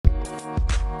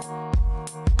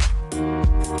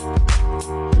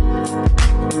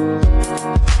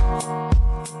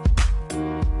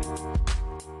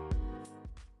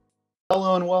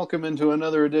welcome into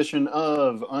another edition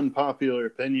of Unpopular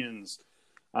Opinions.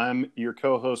 I'm your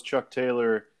co-host, Chuck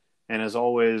Taylor, and as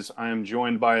always, I am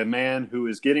joined by a man who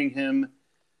is getting him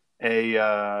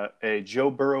a Joe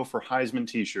Burrow for Heisman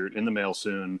t-shirt in the mail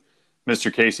soon,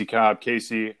 Mr. Casey Cobb.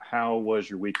 Casey, how was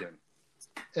your weekend?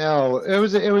 Oh, it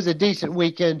was a decent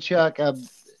weekend, Chuck.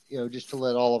 Just to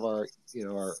let all of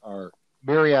our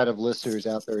myriad of listeners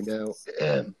out there know,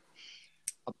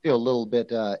 I feel a little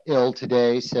bit ill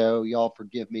today, so y'all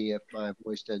forgive me if my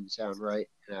voice doesn't sound right,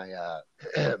 and I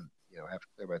have to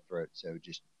clear my throat. So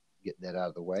just getting that out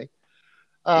of the way.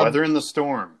 Weather in the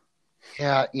storm.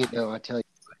 Yeah, I tell you.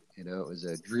 It was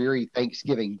a dreary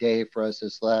Thanksgiving day for us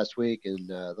this last week, and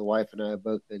the wife and I have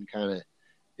both been kind of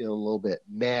feeling a little bit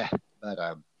meh. But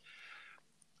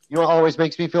what always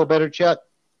makes me feel better, Chuck?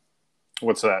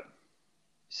 What's that?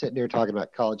 Sitting there talking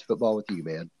about college football with you,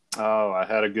 man. Oh, I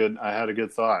had a good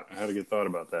thought. I had a good thought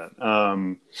about that.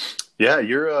 Yeah,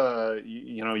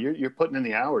 you're putting in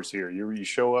the hours here. You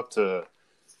show up to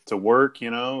work,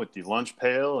 with your lunch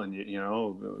pail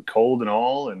and cold and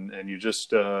all, and you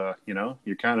just you're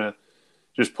kind of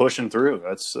just pushing through.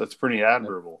 That's pretty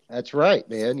admirable. That's right,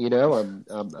 man.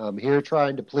 I'm here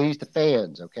trying to please the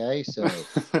fans. Okay, so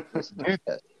let's do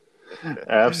this.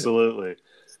 Absolutely.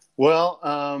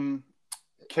 Well,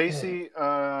 Casey,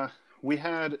 we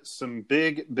had some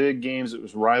big games. It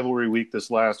was rivalry week this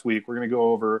last week. We're going to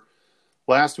go over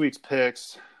last week's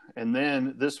picks. And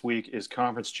then this week is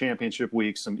conference championship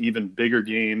week, some even bigger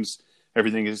games.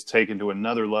 Everything is taken to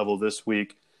another level this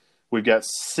week. We've got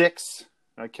six,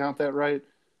 I count that right?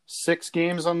 6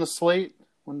 games on the slate.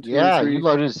 1, 2, yeah, 3, you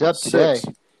loaded us up today.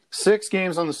 6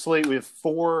 games on the slate. We have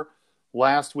 4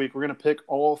 last week. We're going to pick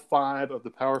all 5 of the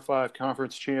Power 5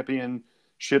 conference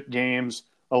championship games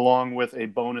along with a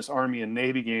bonus Army and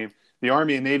Navy game. The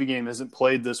Army and Navy game isn't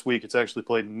played this week. It's actually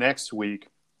played next week.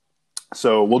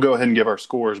 So we'll go ahead and give our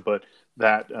scores, but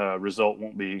that result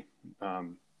won't be,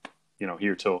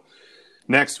 here till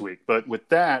next week. But with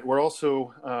that, we're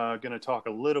also going to talk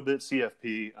a little bit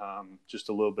CFP, just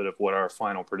a little bit of what our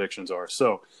final predictions are.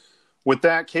 So with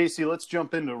that, Casey, let's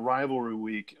jump into rivalry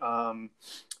week.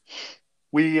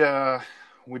 We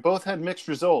both had mixed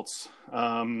results.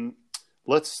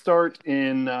 Let's start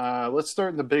in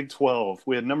the Big 12.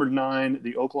 We had number 9,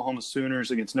 the Oklahoma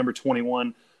Sooners against number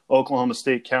 21. Oklahoma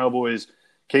State Cowboys.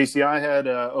 Casey, I had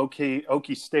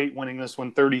Okie State winning this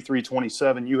one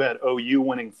 33-27. You had OU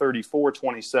winning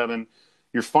 34-27.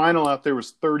 Your final out there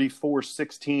was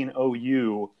 34-16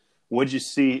 OU. What'd you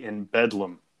see in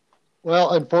Bedlam?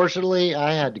 Well, unfortunately,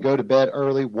 I had to go to bed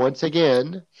early once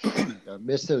again. I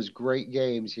missed those great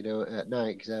games, at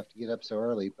night because I have to get up so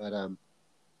early. But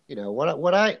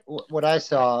what I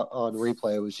saw on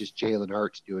replay was just Jalen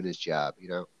Hurts doing his job.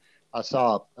 I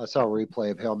saw a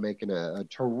replay of him making a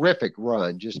terrific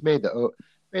run. Just made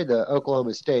the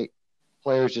Oklahoma State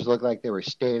players just look like they were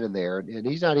standing there. And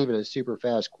he's not even a super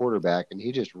fast quarterback, and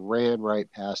he just ran right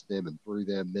past them and threw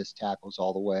them, missed tackles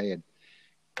all the way,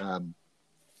 and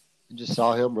just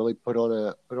saw him really put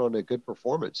on a good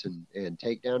performance and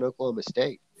take down Oklahoma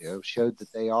State. Showed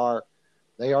that they are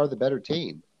the better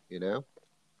team.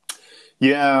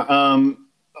 Yeah.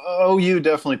 OU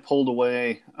definitely pulled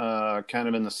away kind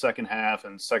of in the second half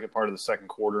and second part of the second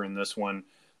quarter in this one.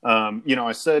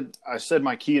 I said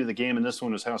my key to the game in this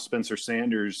one was how Spencer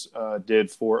Sanders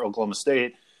did for Oklahoma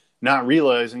State, not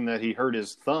realizing that he hurt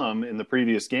his thumb in the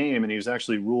previous game, and he was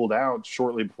actually ruled out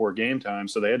shortly before game time.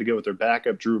 So they had to go with their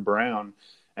backup, Drew Brown,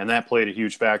 and that played a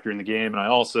huge factor in the game. And I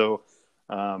also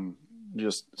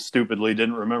just stupidly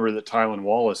didn't remember that Tylan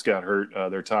Wallace got hurt,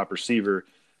 their top receiver.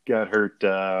 Got hurt,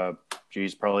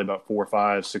 probably about 4,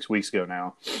 5, 6 weeks ago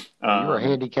now. You were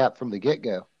handicapped from the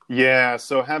get-go. Yeah,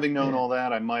 so having known all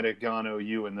that, I might have gone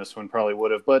OU in this one, probably would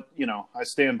have. But, I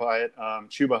stand by it.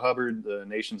 Chuba Hubbard, the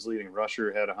nation's leading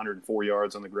rusher, had 104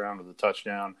 yards on the ground with a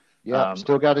touchdown. Yeah,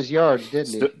 still got his yards,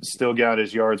 didn't he? Still got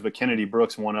his yards, but Kennedy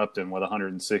Brooks one-upped him with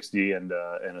 160 and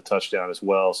a touchdown as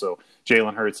well. So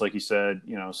Jalen Hurts, like you said,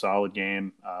 solid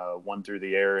game, 1 through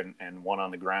the air and 1 on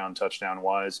the ground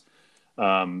touchdown-wise.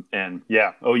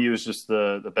 OU is just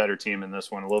the better team in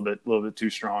this one. A little bit too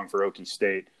strong for Okie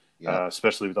State,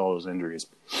 especially with all those injuries.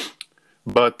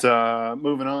 But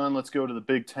moving on, let's go to the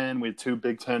Big Ten. We had 2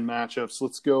 Big Ten matchups.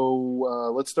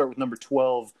 Let's start with number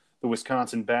 12, the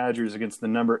Wisconsin Badgers against the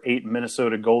number 8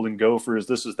 Minnesota Golden Gophers.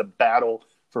 This is the battle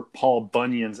for Paul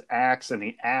Bunyan's axe, and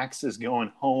the axe is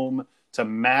going home to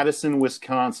Madison,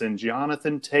 Wisconsin.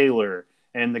 Jonathan Taylor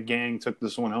and the gang took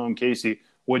this one home. Casey,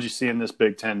 what'd you see in this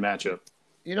Big Ten matchup?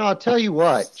 I'll tell you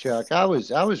what, Chuck. I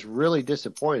was really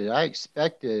disappointed. I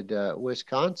expected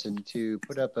Wisconsin to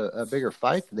put up a bigger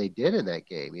fight than they did in that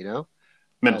game.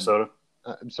 Minnesota.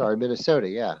 I'm sorry, Minnesota.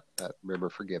 Yeah, remember,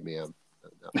 forgive me. I'm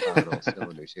not firing all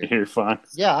cylinders here. You're fine.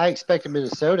 Yeah, I expected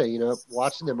Minnesota.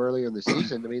 Watching them earlier in the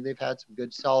season, I mean, they've had some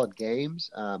good, solid games.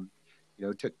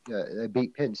 They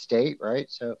beat Penn State, right?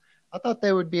 So I thought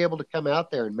they would be able to come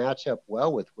out there and match up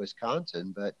well with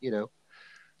Wisconsin, but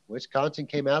Wisconsin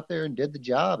came out there and did the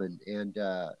job, and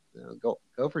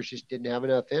Gophers just didn't have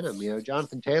enough in them.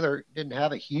 Jonathan Taylor didn't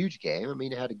have a huge game. I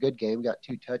mean, he had a good game, got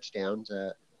 2 touchdowns,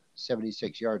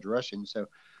 76 yards rushing, so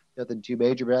nothing too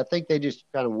major. But I think they just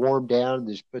kind of warmed down and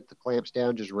just put the clamps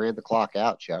down, just ran the clock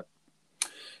out, Chuck.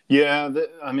 Yeah,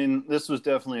 this was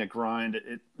definitely a grind.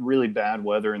 Really bad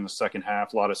weather in the second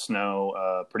half, a lot of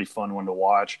snow, pretty fun one to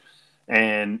watch.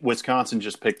 And Wisconsin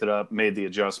just picked it up, made the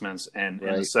adjustments, and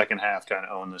in the second half kind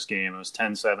of owned this game. It was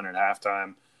 10-7 at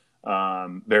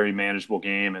halftime, very manageable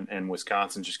game, and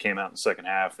Wisconsin just came out in the second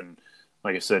half and,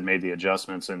 like I said, made the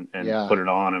adjustments and put it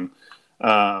on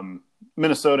them.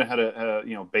 Minnesota had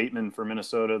Bateman for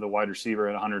Minnesota, the wide receiver,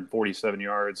 had 147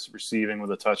 yards receiving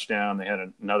with a touchdown. They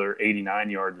had another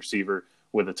 89-yard receiver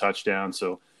with a touchdown.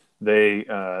 So they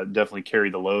definitely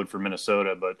carried the load for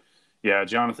Minnesota. But, yeah,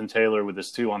 Jonathan Taylor with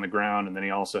his 2 on the ground, and then he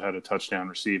also had a touchdown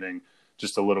receiving,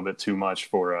 just a little bit too much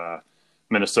for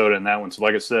Minnesota in that one. So,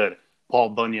 like I said, Paul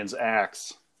Bunyan's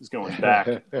axe is going back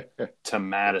to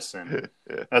Madison.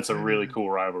 That's a really cool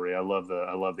rivalry. I love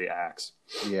the axe.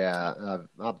 Yeah,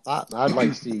 I'd like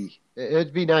to see.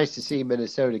 It'd be nice to see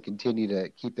Minnesota continue to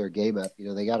keep their game up.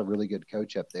 They got a really good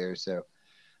coach up there, so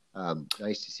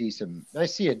nice to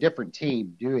see a different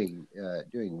team doing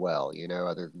well.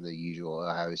 Other than the usual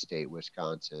Ohio State,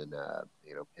 Wisconsin,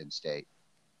 Penn State.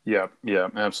 Yeah,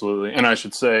 absolutely. And I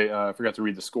should say, I forgot to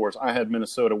read the scores. I had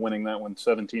Minnesota winning that one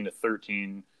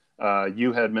 17-13.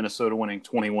 You had Minnesota winning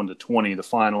 21-20. The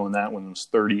final in that one was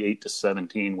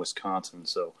 38-17 Wisconsin.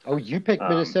 So, you picked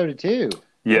Minnesota too.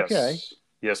 Yes. Okay.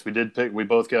 Yes, we did pick. We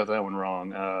both got that one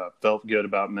wrong. Felt good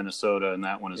about Minnesota in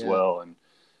that one as well, and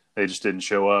they just didn't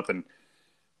show up. And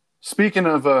speaking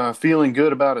of feeling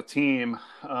good about a team,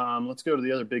 let's go to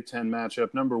the other Big Ten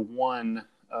matchup. Number 1,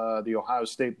 the Ohio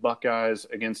State Buckeyes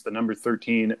against the number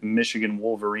 13 Michigan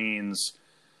Wolverines.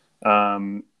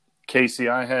 Casey,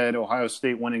 I had Ohio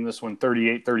State winning this one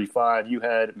 38-35. You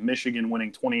had Michigan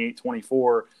winning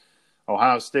 28-24.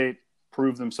 Ohio State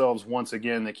proved themselves once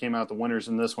again. They came out the winners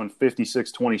in this one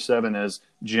 56-27 as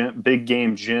Big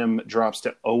Game Jim drops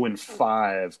to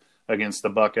 0-5 against the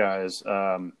Buckeyes.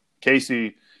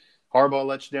 Casey, Harbaugh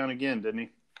let you down again, didn't he?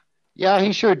 Yeah,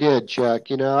 he sure did, Chuck.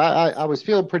 I was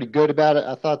feeling pretty good about it.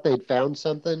 I thought they'd found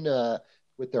something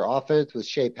with their offense with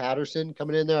Shea Patterson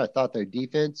coming in there. I thought their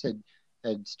defense had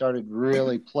started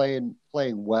really playing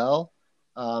well.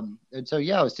 And so,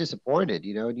 I was disappointed,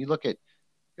 and you look at,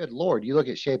 good Lord, you look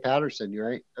at Shea Patterson,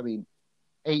 right? I mean,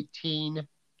 18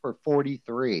 for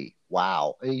 43.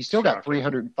 Wow. And he still got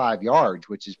 305 yards,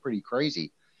 which is pretty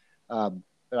crazy. But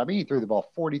I mean, he threw the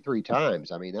ball 43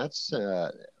 times. I mean, that's,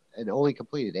 and only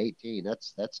completed 18.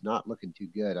 That's not looking too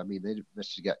good. I mean, they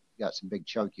must have got some big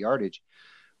chunk yardage.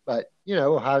 But,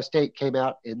 Ohio State came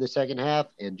out in the second half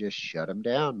and just shut them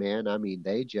down, man. I mean,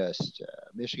 they just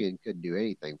Michigan couldn't do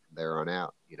anything from there on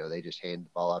out. They just handed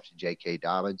the ball off to J.K.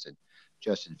 Dobbins, and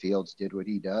Justin Fields did what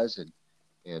he does.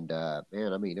 And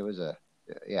man, I mean, it was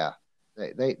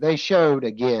they showed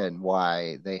again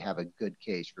why they have a good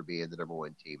case for being the number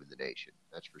 1 team in the nation.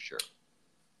 That's for sure.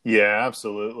 Yeah,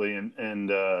 absolutely.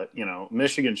 And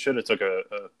Michigan should have took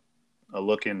a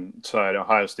look inside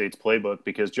Ohio State's playbook,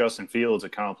 because Justin Fields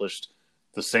accomplished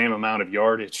the same amount of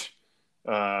yardage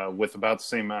with about the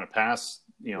same amount of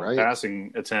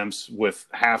passing attempts with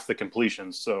half the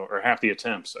completions, or half the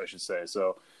attempts, I should say.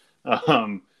 So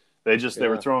they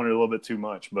were throwing it a little bit too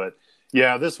much. But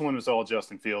yeah, this one was all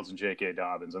Justin Fields and J.K.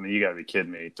 Dobbins. I mean, you got to be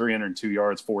kidding me. 302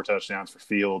 yards, 4 touchdowns for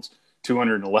Fields,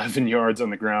 211 yards on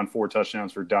the ground, 4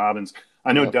 touchdowns for Dobbins.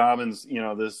 I know Dobbins,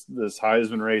 this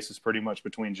Heisman race is pretty much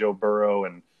between Joe Burrow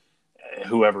and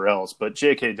whoever else, but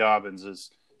J.K.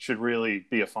 Dobbins should really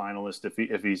be a finalist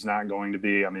if he's not going to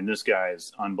be. I mean, this guy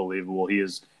is unbelievable. He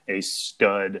is a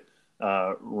stud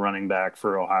running back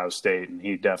for Ohio State, and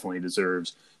he definitely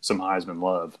deserves some Heisman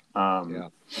love.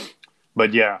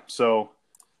 But yeah, so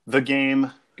the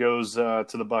game goes to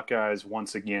the Buckeyes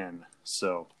once again.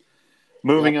 So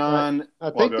moving on.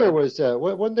 I think there was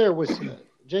when there was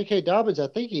J.K. Dobbins, I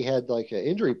think he had like an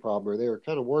injury problem, or they were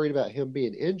kind of worried about him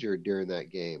being injured during that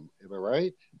game. Am I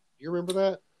right? Do you remember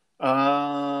that?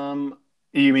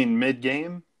 You mean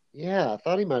mid-game? Yeah, I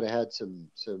thought he might have had some.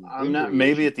 I'm not.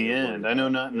 Maybe at the end. I know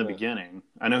not in the beginning.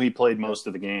 I know he played most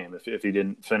of the game. If he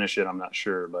didn't finish it, I'm not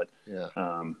sure. But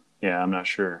I'm not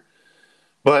sure.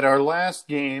 But our last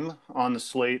game on the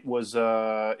slate was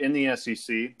in the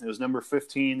SEC. It was number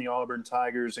 15, the Auburn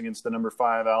Tigers, against the number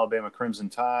 5 Alabama Crimson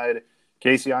Tide.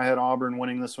 Casey, I had Auburn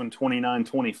winning this one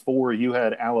 29-24. You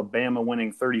had Alabama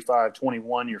winning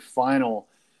 35-21. Your final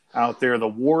out there, the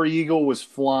War Eagle was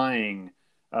flying,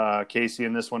 Casey,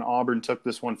 in this one. Auburn took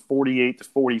this one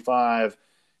 48-45.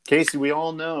 Casey, we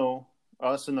all know,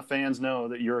 us and the fans know,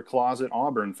 that you're a closet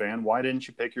Auburn fan. Why didn't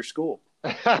you pick your school?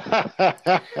 Because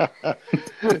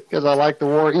I like the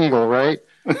War Eagle, right?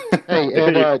 Hey,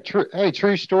 and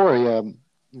true story.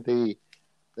 The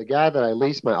guy that I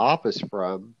leased my office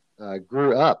from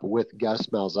grew up with Gus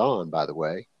Malzahn, by the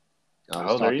way.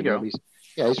 There you go.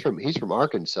 He's from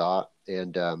Arkansas,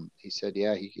 and he said,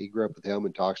 he grew up with him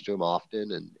and talks to him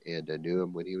often, and knew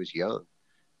him when he was young.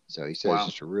 So he says he's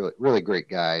just a really, really great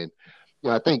guy. And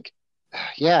I think,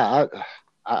 I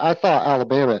thought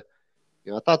Alabama.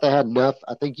 I thought they had enough.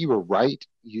 I think you were right.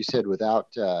 You said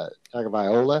without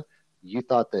Tagovailoa, you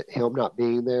thought that him not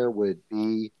being there would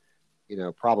be,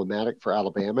 problematic for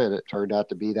Alabama, and it turned out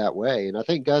to be that way. And I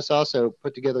think Gus also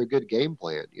put together a good game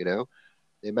plan.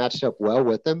 They matched up well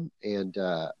with him, and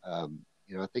I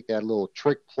think that little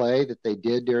trick play that they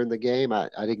did during the game, I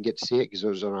didn't get to see it because it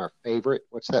was on our favorite.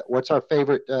 What's our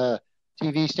favorite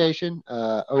TV station?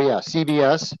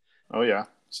 CBS. Oh yeah,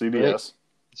 CBS. Right?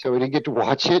 So we didn't get to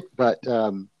watch it, but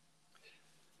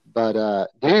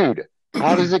dude,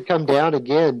 how does it come down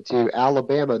again to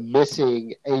Alabama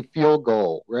missing a field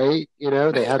goal, right?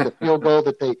 They had the field goal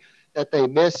that they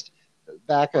missed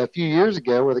back a few years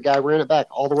ago where the guy ran it back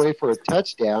all the way for a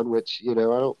touchdown, which, I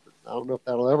don't know if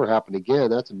that'll ever happen again.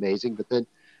 That's amazing. But then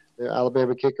the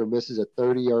Alabama kicker misses a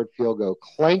 30-yard field goal,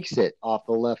 clanks it off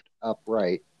the left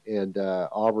upright, and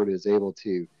Auburn is able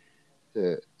to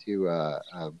go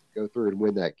through and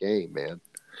win that game, man.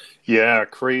 Yeah,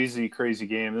 crazy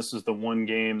game. This is the one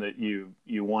game that you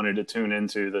wanted to tune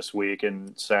into this week,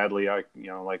 and sadly, like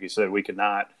you said, we could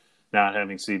not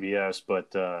having CBS,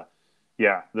 but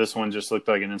this one just looked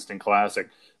like an instant classic.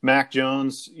 Mac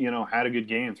Jones, had a good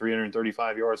game,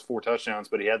 335 yards, 4 touchdowns,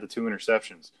 but he had the 2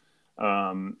 interceptions,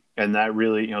 and that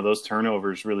really, those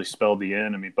turnovers really spelled the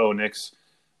end. I mean, Bo Nix,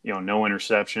 no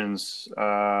interceptions.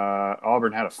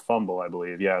 Auburn had a fumble, I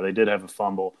believe. Yeah, they did have a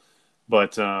fumble.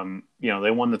 But,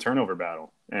 they won the turnover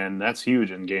battle, and that's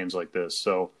huge in games like this.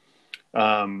 So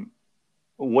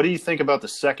what do you think about the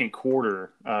second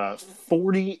quarter?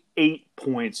 48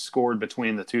 points scored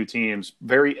between the two teams.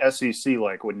 Very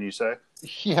SEC-like, wouldn't you say?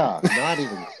 Yeah, not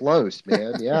even close,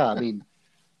 man. Yeah, I mean,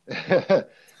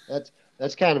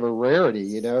 that's kind of a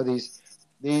rarity,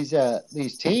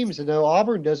 These teams,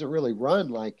 Auburn doesn't really run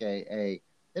like they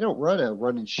don't run a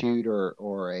run and shoot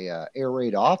or a air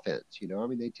raid offense.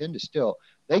 They tend to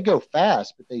they go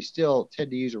fast, but they still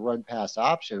tend to use a run pass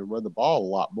option and run the ball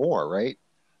a lot more, right?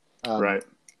 Right.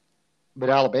 But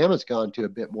Alabama's gone to a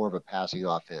bit more of a passing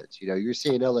offense. You're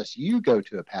seeing LSU go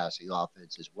to a passing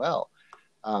offense as well.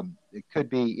 It could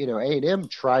be, A&M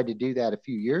tried to do that a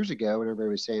few years ago, and everybody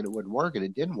was saying it wouldn't work, and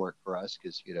it didn't work for us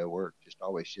because, we're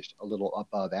always just a little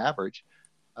above average.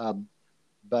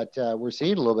 But we're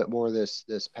seeing a little bit more of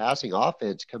this passing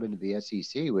offense come into the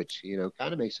SEC, which,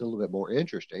 kind of makes it a little bit more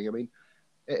interesting. I mean,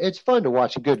 it's fun to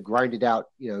watch a good grinded out,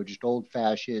 just old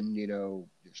fashioned,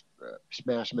 just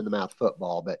smash them in the mouth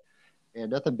football. But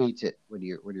nothing beats it when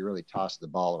you really toss the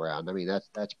ball around. I mean,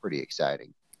 that's pretty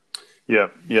exciting.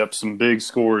 Yep. Some big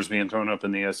scores being thrown up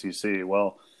in the SEC.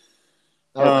 Well,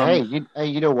 hey,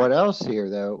 you know what else here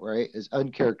though, right? Is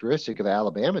uncharacteristic of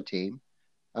Alabama team.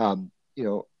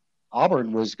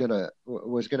 Auburn was gonna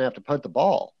have to punt the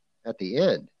ball at the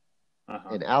end,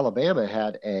 and Alabama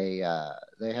had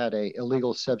a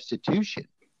illegal substitution,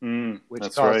 which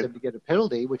caused them to get a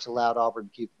penalty, which allowed Auburn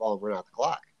to keep the ball and run out the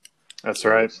clock. That's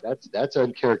right. That's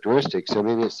uncharacteristic. So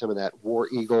maybe it's some of that War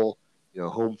Eagle,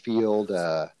 home field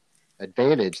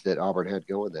advantage that Auburn had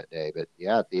going that day. But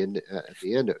yeah, at the end,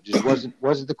 it just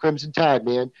wasn't the Crimson Tide,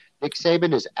 man. Nick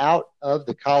Saban is out of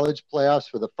the college playoffs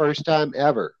for the first time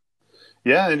ever.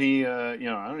 Yeah, and he, I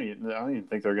don't even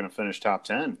think they're going to finish top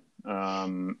 10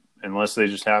 unless they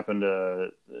just happen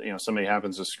to, somebody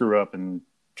happens to screw up and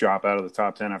drop out of the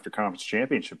top 10 after conference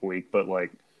championship week. But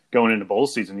like going into bowl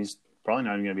season, he's probably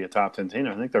not even going to be a top 10 team.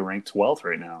 I think they're ranked 12th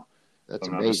right now. That's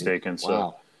if I'm amazing. Not mistaken.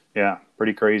 Wow. So yeah,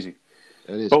 pretty crazy.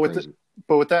 That is crazy.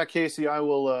 But with that, Casey, I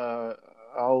will,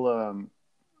 I'll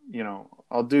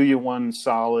do you one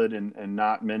solid and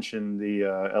not mention the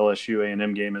LSU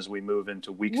A&M game as we move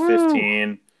into Week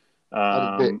 15.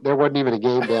 There wasn't even a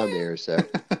game down there, so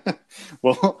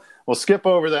we'll skip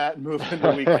over that and move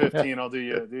into Week 15. I'll do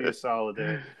you a solid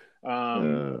there.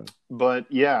 But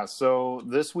yeah, so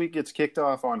this week gets kicked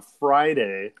off on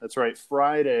Friday. That's right,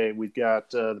 Friday. We've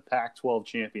got the Pac-12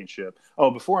 championship.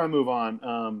 Oh, before I move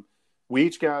on, we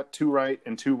each got 2 right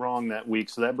and 2 wrong that week,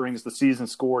 so that brings the season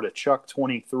score to Chuck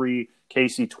 23,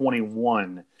 Casey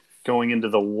 21. Going into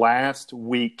the last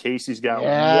week, Casey's got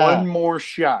one more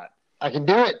shot. I can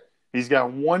do it. He's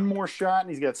got one more shot, and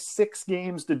he's got 6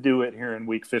 games to do it here in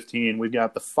Week 15. We've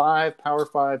got the 5 Power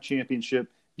 5 championship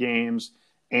games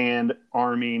and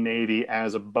Army-Navy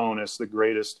as a bonus, the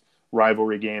greatest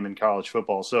rivalry game in college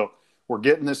football. So we're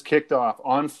getting this kicked off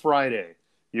on Friday.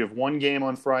 You have one game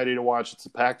on Friday to watch. It's the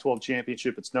Pac-12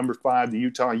 championship. It's number 5, the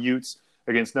Utah Utes,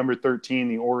 against number 13,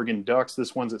 the Oregon Ducks.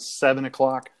 This one's at 7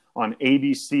 o'clock on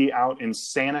ABC out in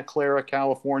Santa Clara,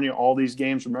 California. All these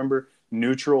games, remember,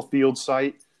 neutral field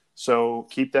site. So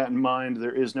keep that in mind.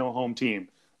 There is no home team.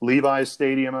 Levi's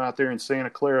Stadium out there in Santa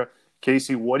Clara.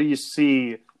 Casey, what do you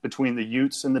see between the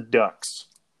Utes and the Ducks?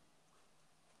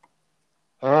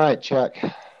 All right, Chuck.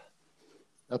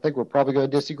 I think we're probably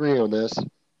going to disagree on this.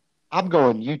 I'm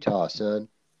going Utah, son.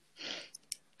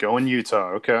 Going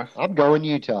Utah, okay. I'm going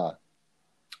Utah.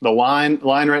 The line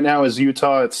right now is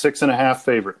Utah at 6.5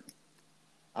 favorite.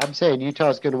 I'm saying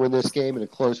Utah's going to win this game in a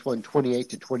close one,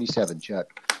 28-27,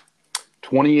 Chuck.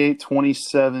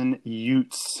 28-27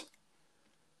 Utes.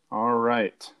 All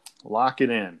right. Lock it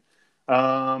in.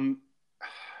 I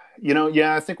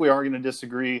think we are going to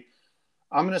disagree.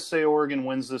 I'm going to say Oregon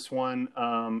wins this one.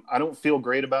 I don't feel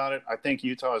great about it. I think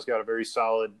Utah has got a very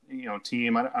solid,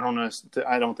 team. I don't know.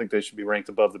 I don't think they should be ranked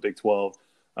above the Big 12,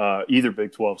 either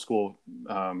Big 12 school,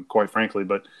 quite frankly.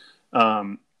 But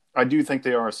I do think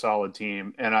they are a solid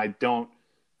team, and I don't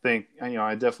think,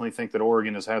 I definitely think that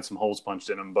Oregon has had some holes punched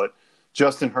in them. But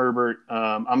Justin Herbert,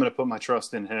 I'm going to put my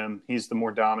trust in him. He's the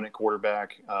more dominant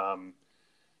quarterback,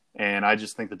 and I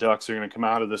just think the Ducks are going to come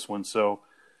out of this one. So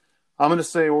I'm going to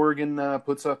say Oregon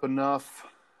puts up enough.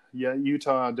 Yeah,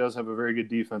 Utah does have a very good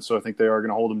defense, so I think they are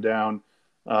going to hold them down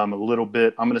a little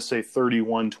bit. I'm going to say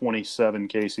 31-27,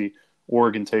 Casey.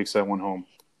 Oregon takes that one home.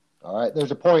 All right,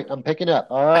 there's a point I'm picking up.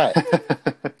 All right.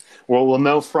 Well, we'll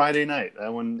know Friday night.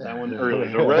 That one early.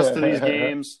 The rest of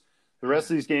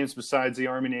these games, besides the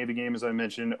Army-Navy game, as I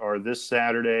mentioned, are this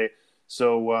Saturday.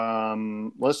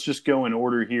 So let's just go in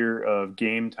order here of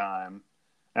game time.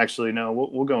 Actually, no,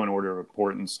 we'll go in order of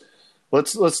importance.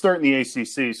 Let's start in the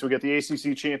ACC. So we got the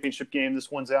ACC championship game.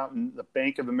 This one's out in the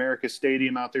Bank of America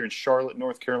Stadium out there in Charlotte,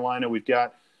 North Carolina. We've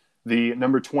got the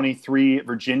number 23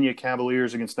 Virginia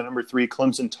Cavaliers against the number 3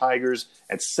 Clemson Tigers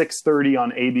at 6:30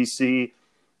 on ABC.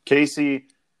 Casey,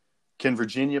 can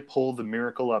Virginia pull the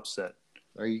miracle upset?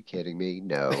 Are you kidding me?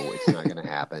 No, it's not going to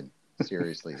happen.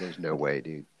 Seriously, there's no way,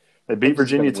 dude. They beat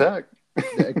Virginia Tech.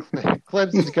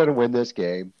 Clemson's going to win this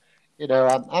game. I'm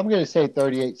going to say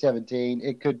 38-17.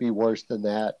 It could be worse than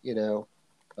that,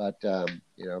 But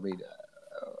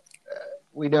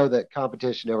we know that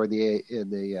competition over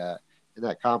in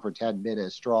that conference hadn't been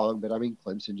as strong. But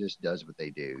Clemson just does what they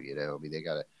do. They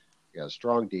got a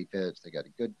strong defense. They got a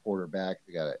good quarterback.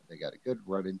 They got a good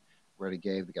running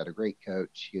game. They got a great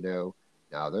coach. No,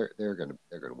 they're going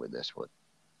to win this one.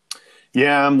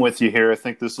 Yeah, I'm with you here. I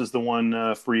think this is the one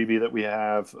freebie that we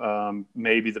have,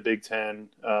 maybe the Big Ten,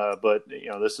 but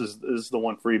this is the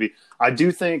one freebie. I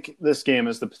do think this game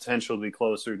has the potential to be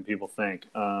closer than people think.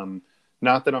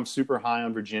 Not that I'm super high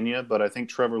on Virginia, but I think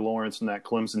Trevor Lawrence and that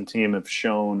Clemson team have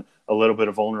shown a little bit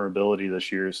of vulnerability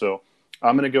this year. So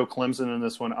I'm going to go Clemson in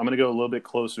this one. I'm going to go a little bit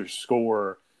closer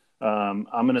score. I'm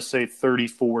going to say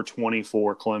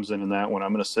 34-24 Clemson in that one.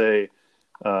 I'm going to say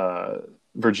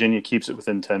Virginia keeps it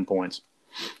within 10 points.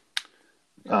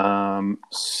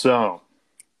 So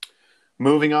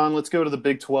moving on, let's go to the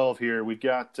Big 12 here. We've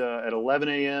got at 11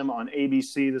 a.m. on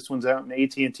ABC. This one's out in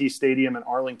AT&T Stadium in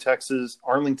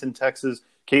Arlington, Texas.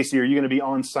 Casey, are you going to be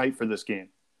on site for this game?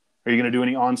 Are you going to do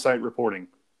any on-site reporting?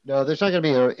 No, there's not going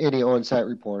to be any on-site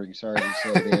reporting. Sorry to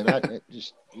say, man. I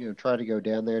just try to go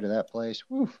down there to that place.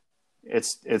 Woof.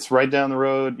 It's right down the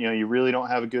road. You really don't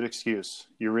have a good excuse.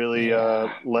 You're really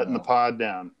letting the pod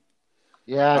down.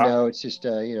 Yeah, I know. It's just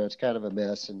it's kind of a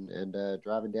mess, and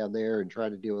driving down there and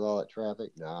trying to deal with all that traffic.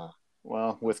 Nah.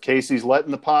 Well, with Casey's letting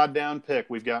the pod down pick,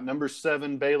 we've got number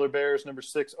 7 Baylor Bears, number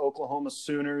 6 Oklahoma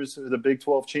Sooners, the Big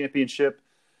 12 championship.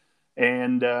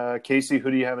 And Casey, who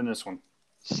do you have in this one?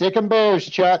 Sick 'em Bears,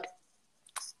 Chuck.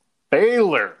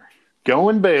 Baylor.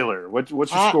 Going Baylor. What's your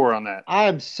score on that?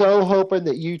 I'm so hoping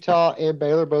that Utah and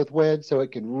Baylor both win so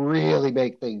it can really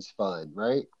make things fun,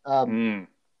 right?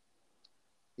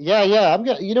 Yeah.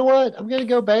 You know what? I'm going to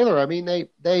go Baylor.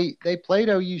 They played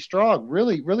OU strong.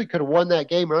 Really, really could have won that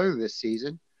game earlier this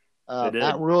season. They did.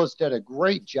 Matt Rule has done a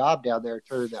great job down there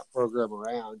turning that program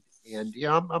around. And,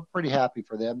 I'm pretty happy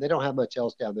for them. They don't have much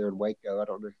else down there in Waco. I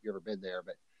don't know if you've ever been there,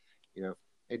 but,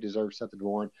 they deserve something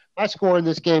more. My score in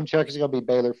this game, Chuck, is going to be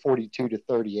Baylor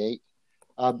 42-38.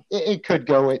 It could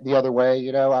go the other way.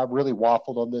 I really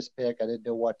waffled on this pick. I didn't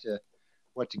know what to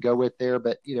go with there.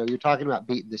 But, you're talking about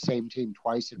beating the same team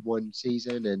twice in one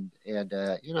season. And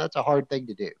that's a hard thing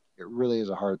to do. It really is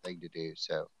a hard thing to do.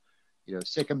 So,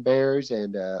 sick 'em Bears,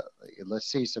 and let's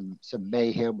see some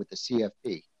mayhem with the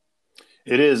CFP.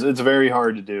 It is. It's very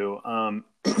hard to do.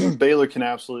 Baylor can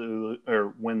absolutely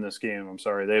win this game. I'm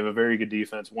sorry. They have a very good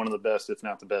defense, one of the best, if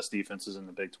not the best defenses in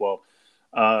the Big 12.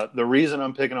 The reason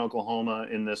I'm picking Oklahoma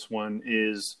in this one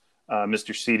is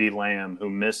Mr. CeeDee Lamb, who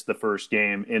missed the first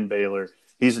game in Baylor.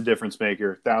 He's a difference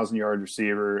maker, 1,000-yard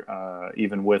receiver,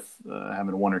 even with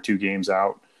having 1 or 2 games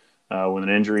out with an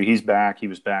injury. He's back. He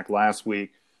was back last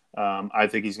week. I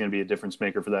think he's going to be a difference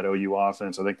maker for that OU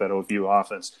offense. I think that OU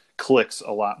offense clicks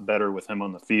a lot better with him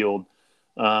on the field.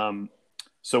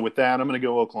 So with that, I'm going to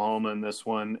go Oklahoma in this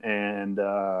one. And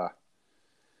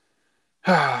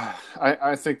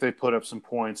I think they put up some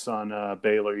points on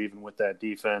Baylor, even with that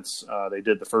defense. They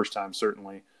did the first time,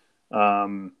 certainly.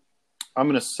 I'm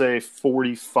going to say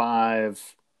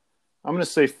 45. I'm going to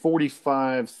say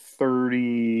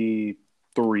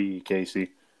 45-33,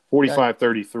 Casey.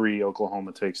 45-33,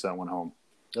 Oklahoma takes that one home.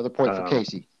 Another point for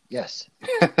Casey. Yes.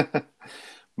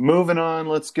 Moving on,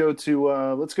 let's go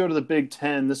to the Big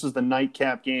Ten. This is the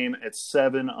nightcap game at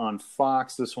 7 on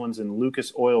Fox. This one's in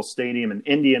Lucas Oil Stadium in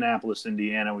Indianapolis,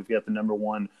 Indiana. We've got the number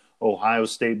 1 Ohio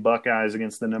State Buckeyes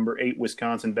against the number 8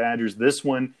 Wisconsin Badgers. This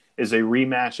one is a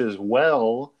rematch as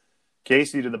well.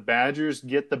 Casey, do the Badgers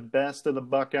get the best of the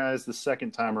Buckeyes the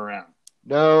second time around?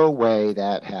 No way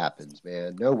that happens,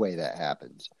 man. No way that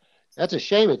happens. That's a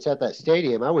shame it's at that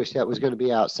stadium. I wish that was going to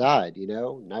be outside,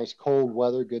 Nice cold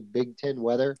weather, good Big Ten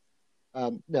weather.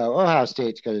 No, Ohio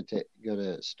State's going to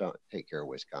take care of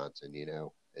Wisconsin,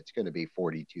 It's going to be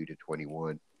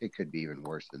 42-21. It could be even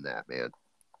worse than that, man.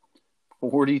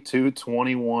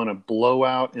 42-21, a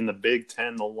blowout in the Big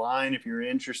Ten. The line, if you're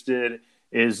interested,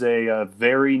 is a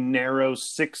very narrow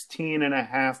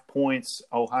 16.5 points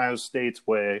Ohio State's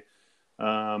way.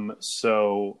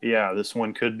 So, yeah, this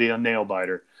one could be a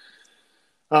nail-biter.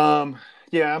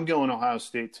 Yeah, I'm going Ohio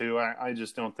State too. I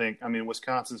just don't think –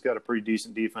 Wisconsin's got a pretty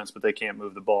decent defense, but they can't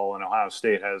move the ball, and Ohio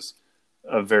State has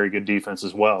a very good defense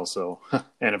as well,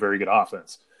 and a very good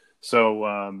offense.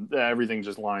 So everything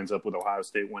just lines up with Ohio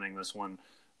State winning this one.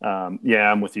 Yeah,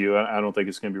 I'm with you. I don't think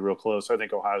it's going to be real close. I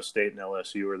think Ohio State and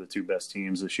LSU are the 2 best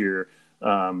teams this year,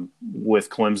 with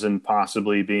Clemson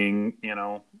possibly being,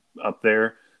 up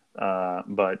there.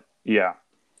 But, yeah.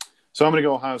 So I'm going to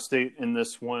go Ohio State in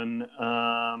this one.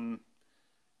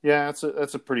 Yeah,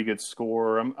 that's a pretty good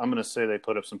score. I'm going to say they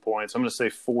put up some points. I'm going to say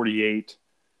 48.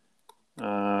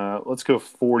 Let's go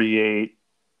 48.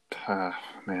 Man,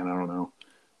 I don't know.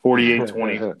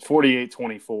 48-20,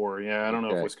 48-24. Yeah, I don't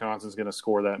know if Wisconsin's going to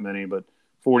score that many, but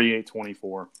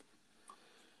 48-24.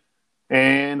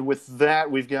 And with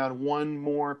that, we've got one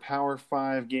more Power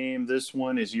 5 game. This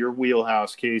one is your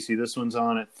wheelhouse, Casey. This one's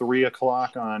on at 3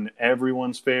 o'clock on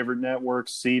everyone's favorite network,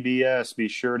 CBS. Be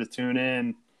sure to tune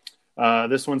in.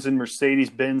 This one's in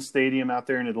Mercedes-Benz Stadium out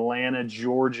there in Atlanta,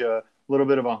 Georgia. A little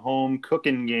bit of a home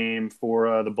cooking game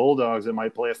for the Bulldogs that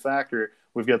might play a factor.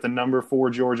 We've got the number 4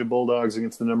 Georgia Bulldogs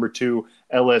against the number 2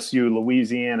 LSU,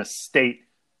 Louisiana State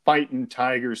Fighting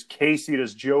Tigers. Casey,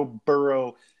 does Joe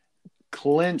Burrow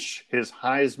clinch his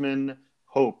Heisman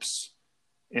hopes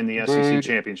in the SEC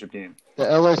championship game? The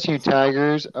LSU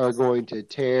Tigers are going to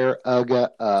tear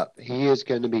Uga up. He is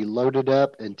going to be loaded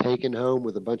up and taken home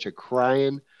with a bunch of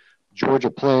crying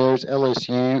Georgia players.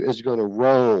 LSU is going to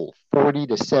roll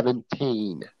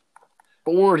 40-17.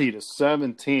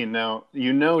 40-17. Now,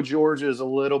 Georgia is a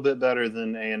little bit better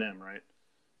than A&M, right?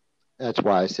 That's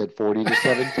why I said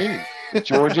 40-17.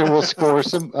 Georgia will score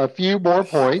a few more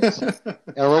points.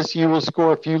 LSU will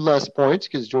score a few less points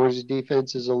because Georgia's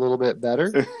defense is a little bit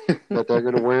better, but they're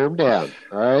going to wear them down.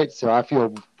 All right, so I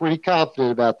feel pretty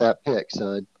confident about that pick,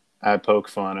 son. I poke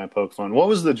fun. What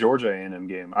was the Georgia A&M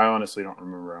game? I honestly don't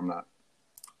remember. I'm not.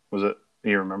 Was it?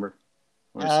 You remember?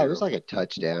 It was like a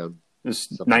touchdown. It was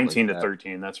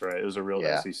 19-13. That's right. It was a real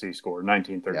SEC score.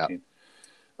 19-13.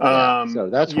 So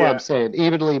that's why I'm saying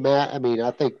evenly matched. I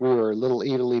think we were a little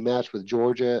evenly matched with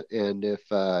Georgia, and if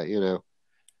I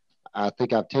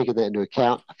think I've taken that into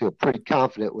account. I feel pretty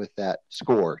confident with that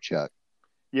score, Chuck.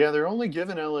 Yeah, they're only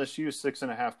giving LSU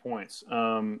 6.5 points.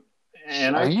 And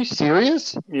are you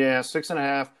serious? Yeah,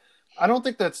 6.5. I don't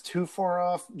think that's too far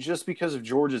off just because of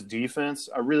Georgia's defense.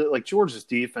 I really like Georgia's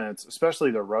defense,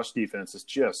 especially their rush defense is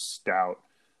just stout.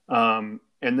 And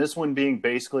this one being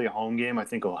basically a home game, I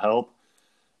think will help.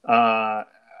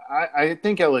 I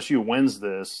think LSU wins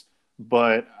this,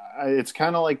 but it's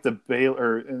kind of like the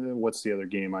Baylor. What's the other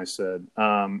game I said?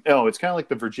 It's kind of like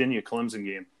the Virginia Clemson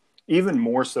game. Even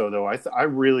more so, though, I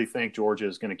really think Georgia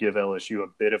is going to give LSU a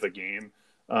bit of a game.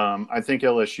 I think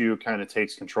LSU kind of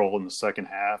takes control in the second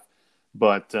half.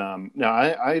 But no,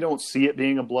 I don't see it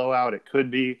being a blowout. It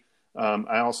could be.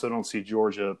 I also don't see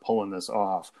Georgia pulling this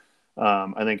off.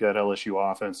 I think that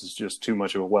LSU offense is just too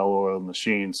much of a well-oiled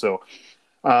machine. So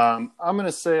I'm going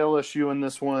to say LSU in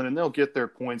this one, and they'll get their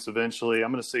points eventually.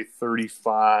 I'm going to say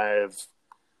 35.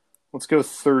 Let's go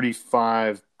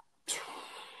 35.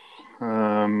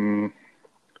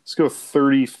 Let's go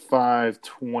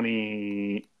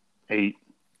 35-28.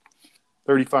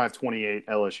 35-28,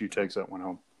 LSU takes that one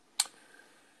home.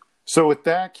 So with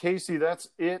that, Casey, that's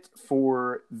it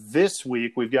for this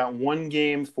week. We've got one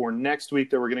game for next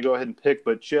week that we're going to go ahead and pick,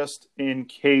 but just in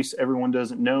case everyone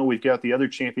doesn't know, we've got the other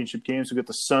championship games. We've got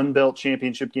the Sun Belt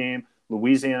Championship game,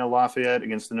 Louisiana Lafayette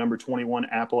against the number 21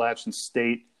 Appalachian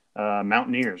State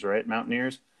Mountaineers, right?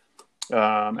 Mountaineers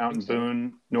out in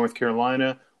Boone, North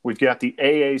Carolina. We've got the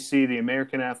AAC, the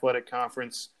American Athletic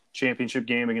Conference Championship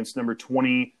game against number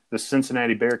 20, the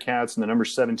Cincinnati Bearcats, and the number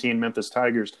 17 Memphis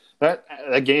Tigers. That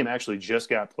game actually just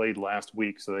got played last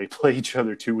week, so they play each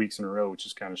other 2 weeks in a row, which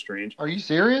is kind of strange. Are you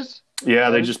serious? Yeah,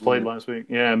 they just played last week.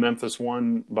 Yeah, Memphis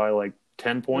won by like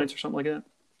 10 points or something like that.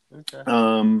 Okay.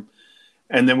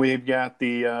 And then we've got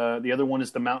the other one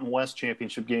is the Mountain West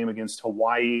Championship game against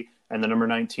Hawaii and the number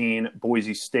 19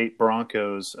 Boise State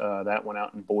Broncos. That went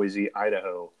out in Boise,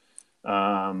 Idaho.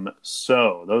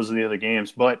 So those are the other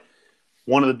games. But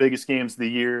one of the biggest games of the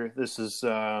year. This is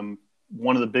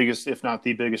one of the biggest, if not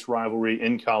the biggest, rivalry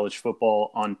in college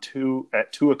football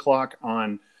at 2 o'clock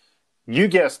on, you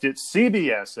guessed it,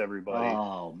 CBS, everybody.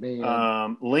 Oh,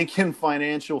 man. Lincoln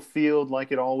Financial Field,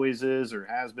 like it always is or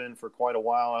has been for quite a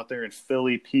while out there in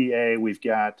Philly, PA. We've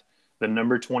got the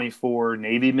number 24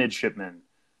 Navy Midshipmen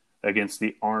against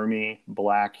the Army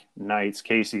Black Knights.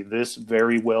 Casey, this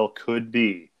very well could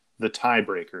be the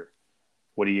tiebreaker.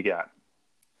 What do you got?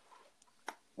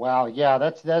 Wow, yeah,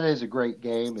 that is a great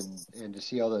game, and to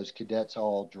see all those cadets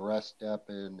all dressed up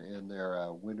in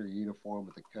their winter uniform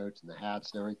with the coats and the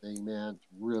hats and everything, man, it's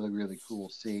really, really cool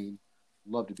scene.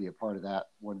 Love to be a part of that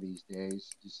one of these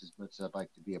days, just as much as I'd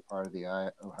like to be a part of the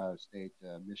Ohio State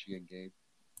Michigan game.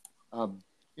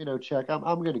 Chuck, I'm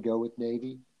going to go with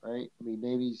Navy, right? I mean,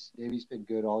 Navy's been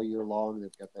good all year long.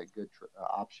 They've got that good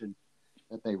option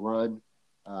that they run.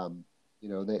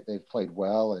 They've played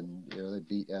well, and they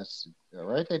beat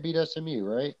right? They beat SMU,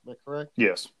 right? Am I correct?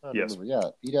 Yes. Yes. Remember. Yeah,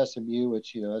 beat SMU,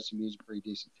 which SMU is a pretty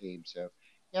decent team. So,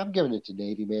 yeah, I'm giving it to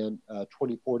Navy, man.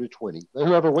 24-20. But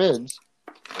whoever wins,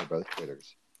 they're both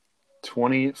winners.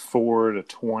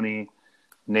 24-20,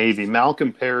 Navy.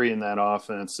 Malcolm Perry in that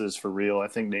offense is for real. I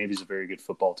think Navy's a very good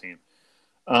football team.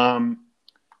 Man,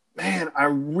 I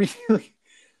really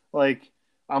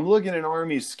I'm looking at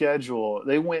Army's schedule.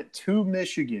 They went to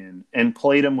Michigan and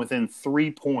played them within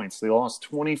 3 points. They lost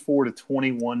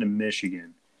 24-21 to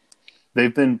Michigan.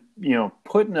 They've been,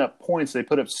 putting up points. They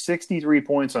put up 63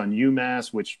 points on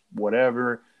UMass, which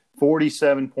whatever,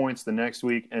 47 points the next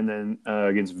week, and then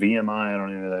against VMI, I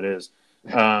don't even know who that is.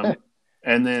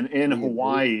 And then in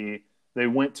Hawaii, they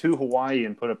went to Hawaii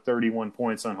and put up 31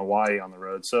 points on Hawaii on the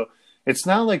road. So it's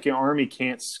not like the Army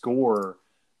can't score.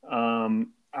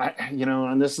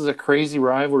 And this is a crazy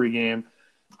rivalry game.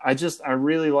 I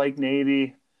really like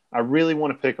Navy. I really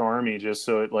want to pick Army just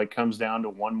so it comes down to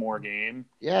one more game.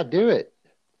 Yeah, do it.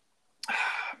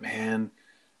 Man,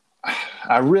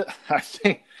 I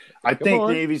think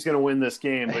Navy's going to win this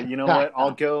game, but you know what?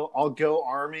 I'll go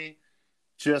Army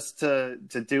just to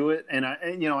do it. And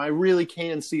I really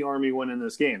can see Army winning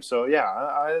this game. So yeah,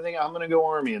 I think I'm going to go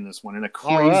Army in this one in a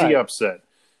crazy upset.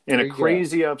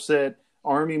 Upset.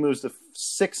 Army moves to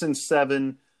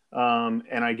 6-7,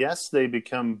 and I guess they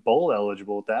become bowl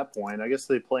eligible at that point. I guess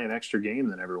they play an extra game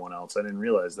than everyone else. I didn't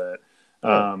realize that.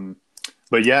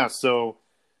 But yeah, so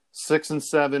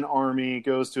 6-7 Army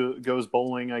goes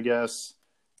bowling, I guess,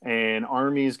 and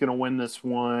Army is going to win this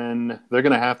one. They're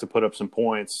going to have to put up some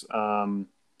points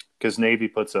because Navy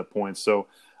puts up points. So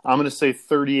I'm going to say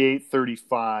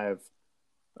 38-35.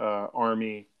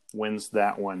 Army wins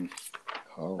that one.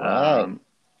 All right.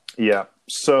 Yeah.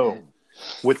 So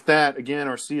with that, again,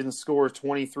 our season score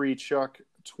 23, Chuck,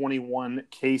 21,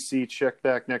 Casey. Check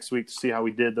back next week to see how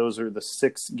we did. Those are the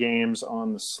 6 games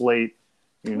on the slate.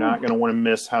 You're not going to want to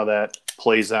miss how that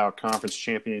plays out. Conference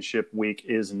championship week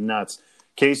is nuts.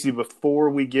 Casey, before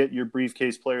we get your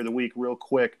briefcase player of the week, real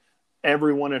quick,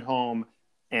 everyone at home,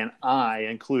 and I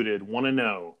included, want to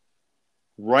know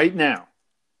right now.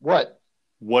 What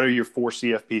are your 4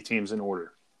 CFP teams in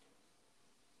order?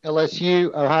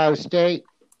 LSU, Ohio State,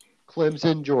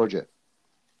 Clemson, Georgia.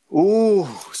 Ooh,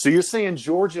 so you're saying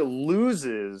Georgia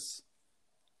loses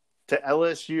to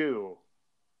LSU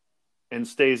and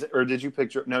stays, or did you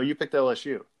pick? No, you picked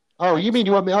LSU. Oh, you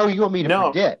want me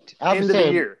to predict? End of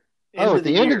the year. At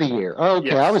the end of the year. Oh, okay,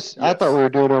 yes, I thought we were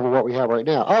doing over what we have right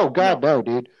now. Oh God, no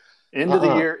dude. End of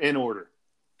the year in order.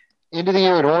 End of the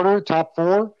year in order. Top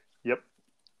 4. Yep.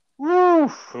 Woo.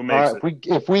 Who makes it?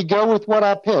 If we go with what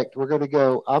I picked, we're going to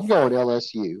go. I'm going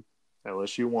LSU.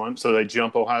 LSU won, so they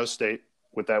jump Ohio State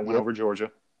with that win over Georgia.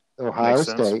 Ohio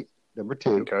State, number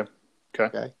 2.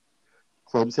 Okay.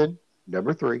 Clemson,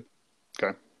 number 3.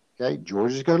 Okay.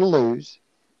 Georgia's going to lose,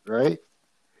 right?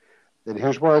 Then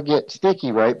here's where I get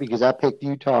sticky, right? Because I picked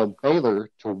Utah and Baylor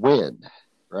to win,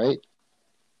 right?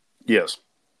 Yes.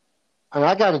 And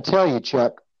I got to tell you,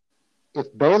 Chuck, if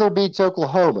Baylor beats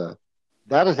Oklahoma,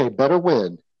 that is a better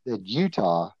win than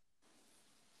Utah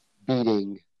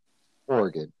beating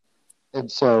Oregon. And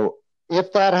so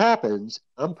if that happens,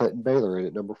 I'm putting Baylor in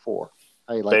at number 4.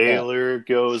 How you like Baylor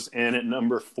goes in at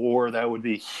number 4. That would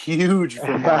be huge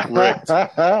for Mark Richt.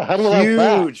 How do you like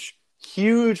that?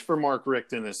 Huge for Mark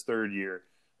Richt in his third year.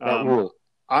 Matt Rule.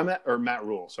 Matt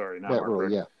Rule, sorry, not Matt Mark Rule,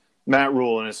 Richt. yeah. Matt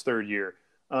Rule in his third year.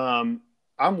 I'm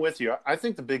with you. I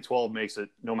think the Big 12 makes it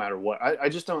no matter what. I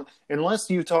just don't – unless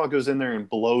Utah goes in there and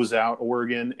blows out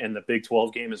Oregon and the Big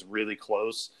 12 game is really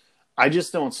close, I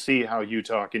just don't see how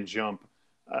Utah can jump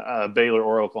Baylor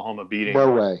or Oklahoma beating.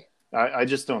 No way. I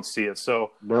just don't see it.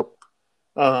 So, nope.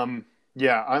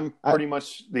 Yeah, I'm pretty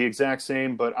much the exact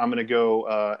same, but I'm going to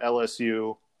go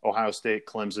LSU, Ohio State,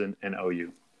 Clemson, and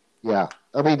OU. Yeah.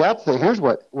 I mean, here's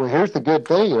the good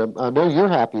thing. I know you're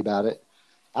happy about it.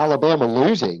 Alabama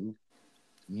losing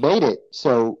made it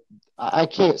so I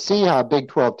can't see how a Big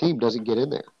 12 team doesn't get in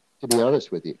there, to be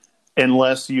honest with you.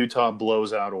 Unless Utah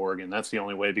blows out Oregon. That's the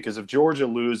only way, because if Georgia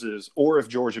loses or if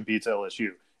Georgia beats LSU,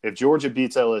 if Georgia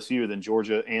beats LSU, then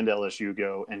Georgia and LSU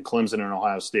go, and Clemson and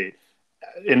Ohio State.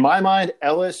 In my mind,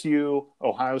 LSU,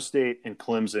 Ohio State, and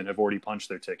Clemson have already punched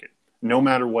their ticket, no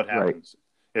matter what happens.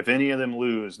 Right. If any of them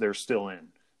lose, they're still in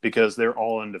because they're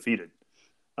all undefeated.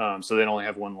 So they only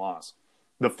have 1 loss.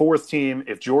 The 4th team,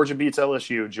 if Georgia beats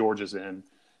LSU, Georgia's in.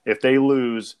 If they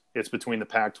lose, it's between the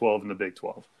Pac-12 and the Big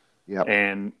 12. Yep.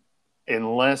 And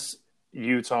unless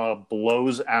Utah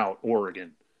blows out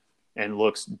Oregon and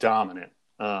looks dominant,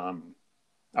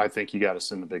 I think you got to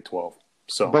send the Big 12.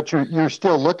 So, but you're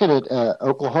still looking at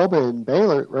Oklahoma and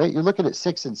Baylor, right? You're looking at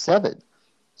 6 and 7.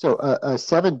 So a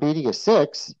 7 beating a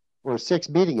 6 or 6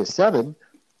 beating a 7.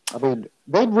 I mean,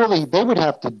 they would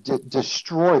have to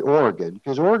destroy Oregon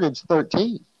because Oregon's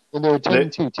 13 and they're a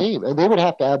 10-2 team, and they would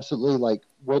have to absolutely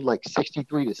win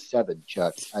 63-7.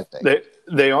 Chuck, I think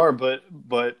they are, but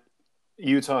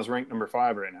Utah's ranked number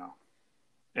 5 right now,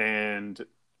 and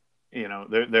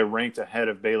they're ranked ahead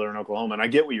of Baylor and Oklahoma. And I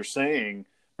get what you're saying,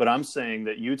 but I'm saying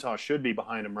that Utah should be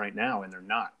behind them right now, and they're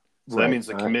not. So that means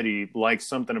the committee likes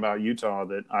something about Utah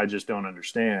that I just don't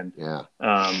understand. Yeah.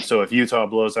 So if Utah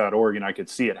blows out Oregon, I could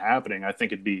see it happening. I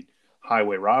think it'd be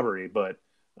highway robbery, but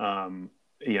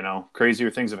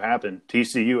crazier things have happened.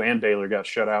 TCU and Baylor got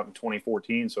shut out in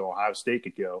 2014, so Ohio State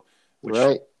could go,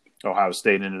 which Ohio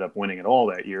State ended up winning it all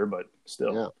that year, but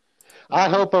still. Yeah. I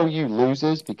hope OU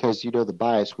loses because the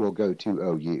bias will go to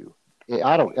OU.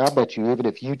 I bet you even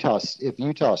if Utah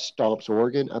stomps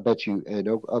Oregon, I bet you and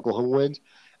Oklahoma wins,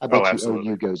 I bet you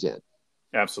OU goes in.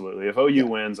 Absolutely. If OU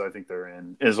wins, I think they're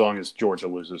in, as long as Georgia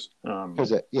loses.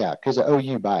 Because of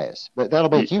OU bias. But that'll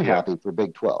make you happy for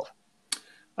Big 12.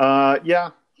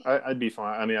 Yeah, I'd be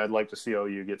fine. I mean, I'd like to see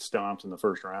OU get stomped in the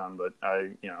first round, but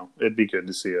it'd be good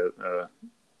to see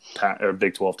a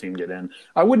Big 12 team get in.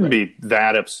 I wouldn't be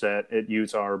that upset at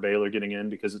Utah or Baylor getting in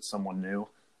because it's someone new.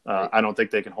 I don't think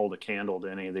they can hold a candle to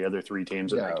any of the other 3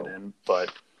 teams that make it in,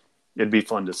 but it'd be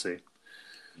fun to see.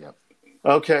 Yep.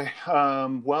 Okay.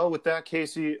 Well, with that,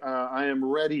 Casey, I am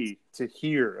ready to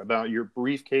hear about your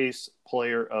briefcase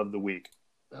player of the week.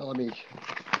 Well, let's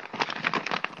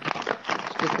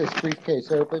get this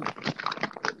briefcase open.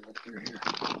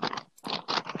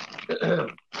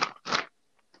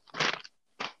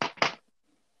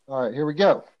 All right, here we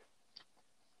go.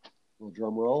 Little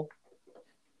drum roll.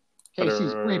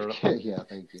 Casey's briefcase. Yeah,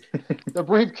 thank you. The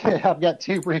briefcase. I've got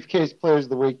 2 briefcase players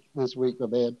of the week this week, my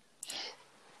man.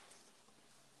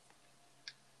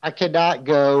 I cannot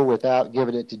go without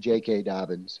giving it to J.K.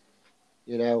 Dobbins.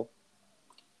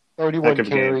 31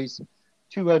 carries,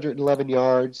 211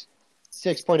 yards,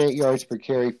 6.8 yards per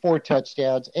carry, 4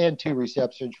 touchdowns, and 2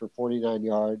 receptions for 49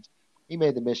 yards. He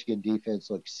made the Michigan defense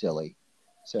look silly.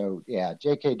 So, yeah,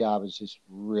 J.K. Dobbins just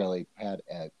really had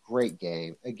a great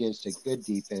game against a good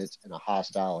defense in a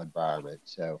hostile environment.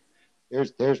 So,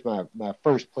 there's my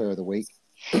first player of the week.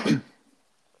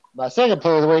 My second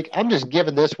player of the week, I'm just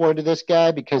giving this one to this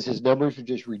guy because his numbers are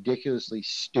just ridiculously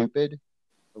stupid,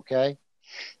 okay?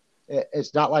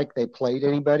 It's not like they played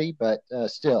anybody, but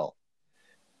still.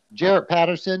 Jarrett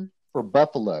Patterson for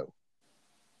Buffalo.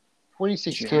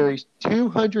 26 carries,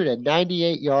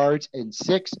 298 yards, and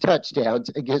 6 touchdowns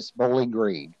against Bowling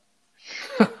Green.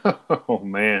 Oh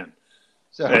man!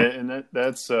 So, and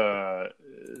that's still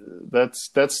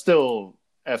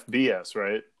FBS,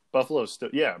 right? Buffalo's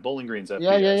still Bowling Green's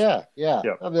FBS. Yeah.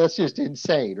 I mean, that's just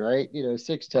insane, right?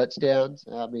 6 touchdowns.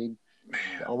 I mean,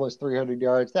 almost 300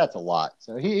 yards. That's a lot.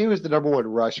 So he was the number one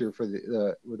rusher for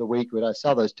the week. When I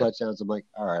saw those touchdowns, I'm like,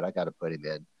 all right, I got to put him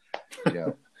in.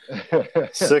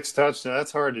 6 touchdowns.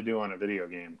 That's hard to do on a video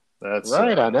game. That's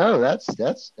right. I know. That's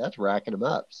racking them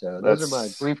up. So those are my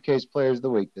briefcase players of the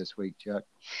week this week, Chuck.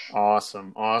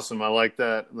 Awesome. I like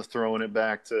that. Throwing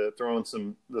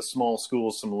the small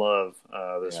schools some love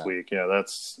this week. Yeah,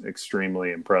 that's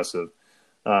extremely impressive.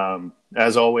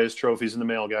 As always, trophies in the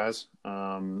mail, guys.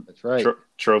 That's right.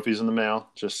 Trophies in the mail.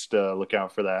 Just look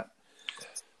out for that.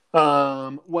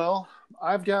 Well,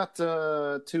 I've got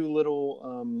 2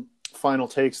 little final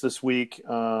takes this week.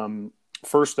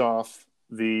 First off,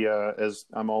 as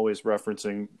I'm always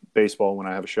referencing baseball when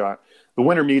I have a shot, the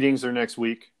winter meetings are next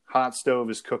week. Hot stove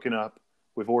is cooking up.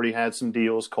 We've already had some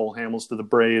deals. Cole Hamels to the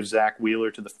Braves, Zach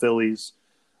Wheeler to the Phillies.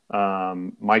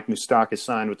 Mike Moustakas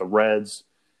signed with the Reds.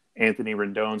 Anthony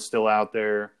Rendon's still out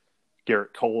there.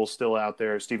 Garrett Cole's still out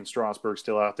there. Steven Strasburg's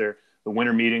still out there. The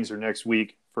winter meetings are next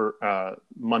week for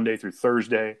Monday through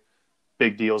Thursday.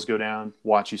 Big deals go down.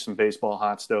 Watch you some baseball,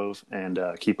 hot stove, and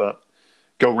keep up.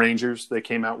 Go Rangers. They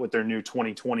came out with their new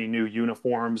 2020 new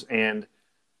uniforms and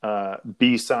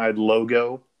B-side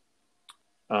logo.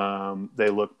 They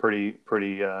look pretty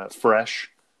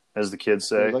fresh, as the kids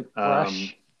say. They look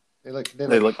fresh.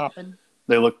 They look hopping.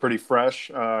 They look pretty fresh.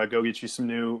 Go get you some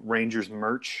new Rangers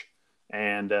merch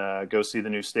and go see the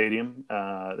new stadium.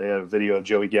 They have a video of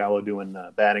Joey Gallo doing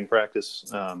batting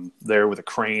practice there with a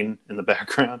crane in the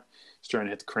background. He's trying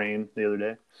to hit the crane the other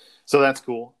day. So that's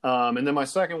cool. And then my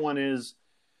second one is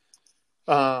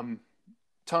Tom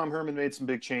Herman made some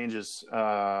big changes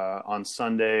on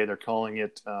Sunday. They're calling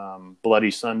it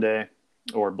Bloody Sunday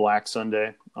or Black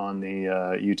Sunday on the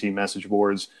UT message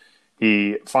boards.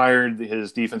 He fired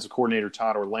his defensive coordinator,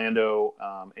 Todd Orlando,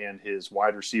 and his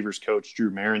wide receivers coach, Drew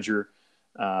Maringer,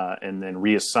 and then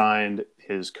reassigned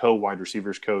his co-wide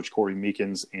receivers coach, Corey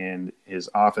Meekins, and his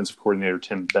offensive coordinator,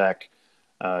 Tim Beck.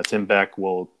 Tim Beck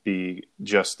will be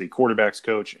just the quarterback's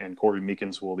coach, and Corey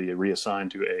Meekins will be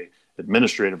reassigned to a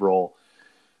administrative role.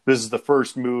 This is the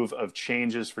first move of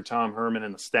changes for Tom Herman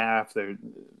and the staff.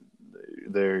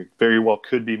 There very well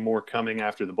could be more coming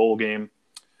after the bowl game.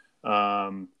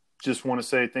 Just want to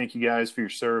say thank you guys for your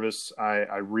service.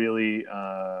 I really,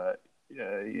 I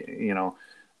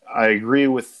agree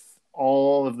with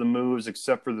all of the moves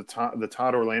except for the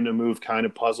Todd Orlando move. Kind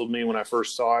of puzzled me when I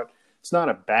first saw it. It's not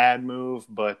a bad move,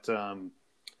 but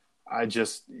I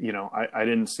just, I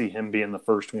didn't see him being the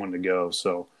first one to go.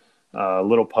 So a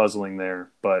little puzzling there.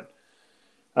 But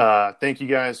thank you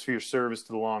guys for your service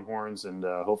to the Longhorns, and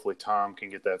hopefully Tom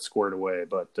can get that squared away.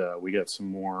 But we got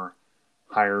some more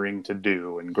hiring to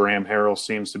do, and Graham Harrell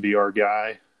seems to be our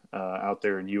guy out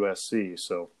there in USC.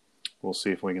 So we'll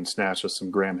see if we can snatch us some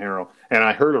Graham Harrell. And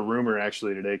I heard a rumor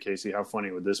actually today, Casey. How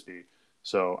funny would this be?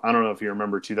 So I don't know if you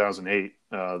remember 2008,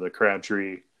 the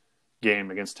Crabtree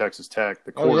game against Texas Tech.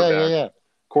 The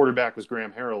quarterback was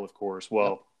Graham Harrell, of course.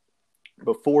 Well,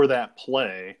 before that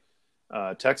play,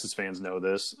 Texas fans know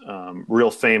this,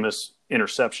 real famous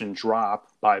interception drop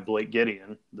by Blake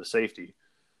Gideon, the safety,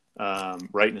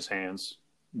 right in his hands.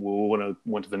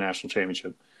 Went to the national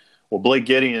championship. Well, Blake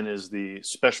Gideon is the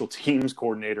special teams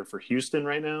coordinator for Houston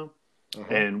right now.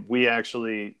 Uh-huh. And we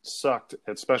actually sucked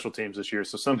at special teams this year.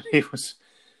 So somebody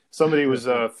was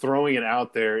throwing it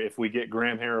out there if we get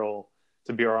Graham Harrell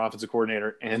to be our offensive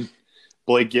coordinator and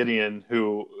Blake Gideon,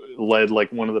 who led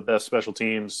like one of the best special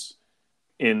teams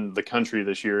in the country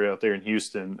this year out there in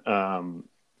Houston,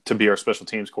 to be our special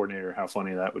teams coordinator. How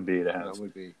funny that would be to have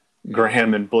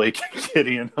Graham and Blake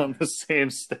Gideon on the same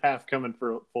staff coming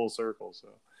for full circle. So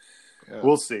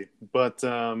we'll see. But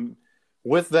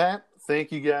with that,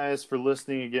 thank you guys for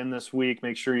listening again this week.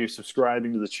 Make sure you're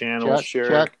subscribing to the channel. Share.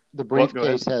 Chuck, the Go ahead.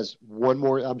 briefcase has one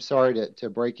more. I'm sorry to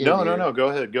break in. No. Go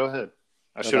ahead.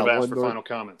 I should have got asked one for more. final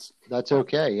comments. That's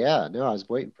okay. Yeah, no, I was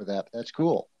waiting for that. That's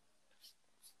cool.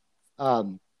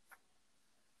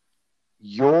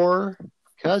 Your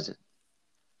cousin,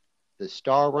 the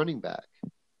star running back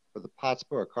for the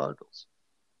Pottsboro Cardinals,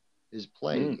 is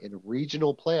playing in a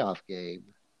regional playoff game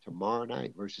tomorrow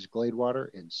night versus Gladewater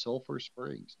in Sulphur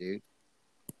Springs, dude.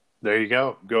 There you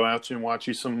go. Go out and watch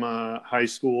you some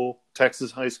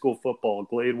Texas high school football.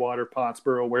 Gladewater,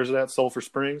 Pottsboro. Where's it at? Sulphur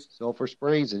Springs? Sulphur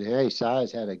Springs. And, hey,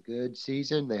 Si's had a good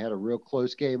season. They had a real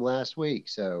close game last week.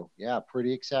 So, yeah,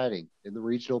 pretty exciting in the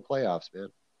regional playoffs, man.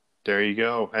 There you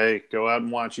go. Hey, go out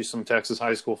and watch you some Texas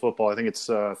high school football. I think it's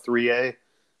 3A.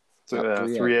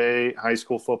 3A high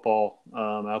school football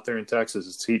out there in Texas.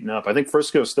 It's heating up. I think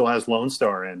Frisco still has Lone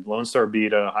Star in. Lone Star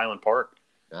beat Highland Park.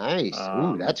 Nice.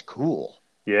 Ooh, that's cool.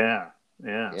 Yeah.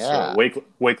 So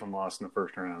Wakeland lost in the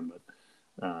first round, but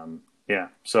yeah.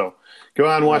 So go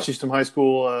out and watch you some high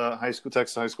school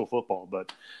Texas high school football.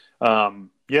 But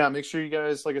yeah, make sure you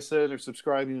guys, like I said, are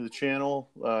subscribing to the channel.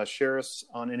 Share us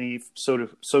on any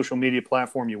social media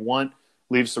platform you want.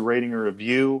 Leave us a rating or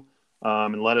review,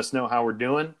 and let us know how we're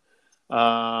doing.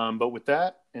 But with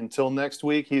that, until next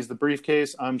week, he's the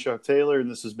Briefcase. I'm Chuck Taylor, and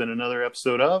this has been another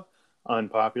episode of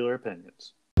Unpopular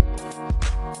Opinions.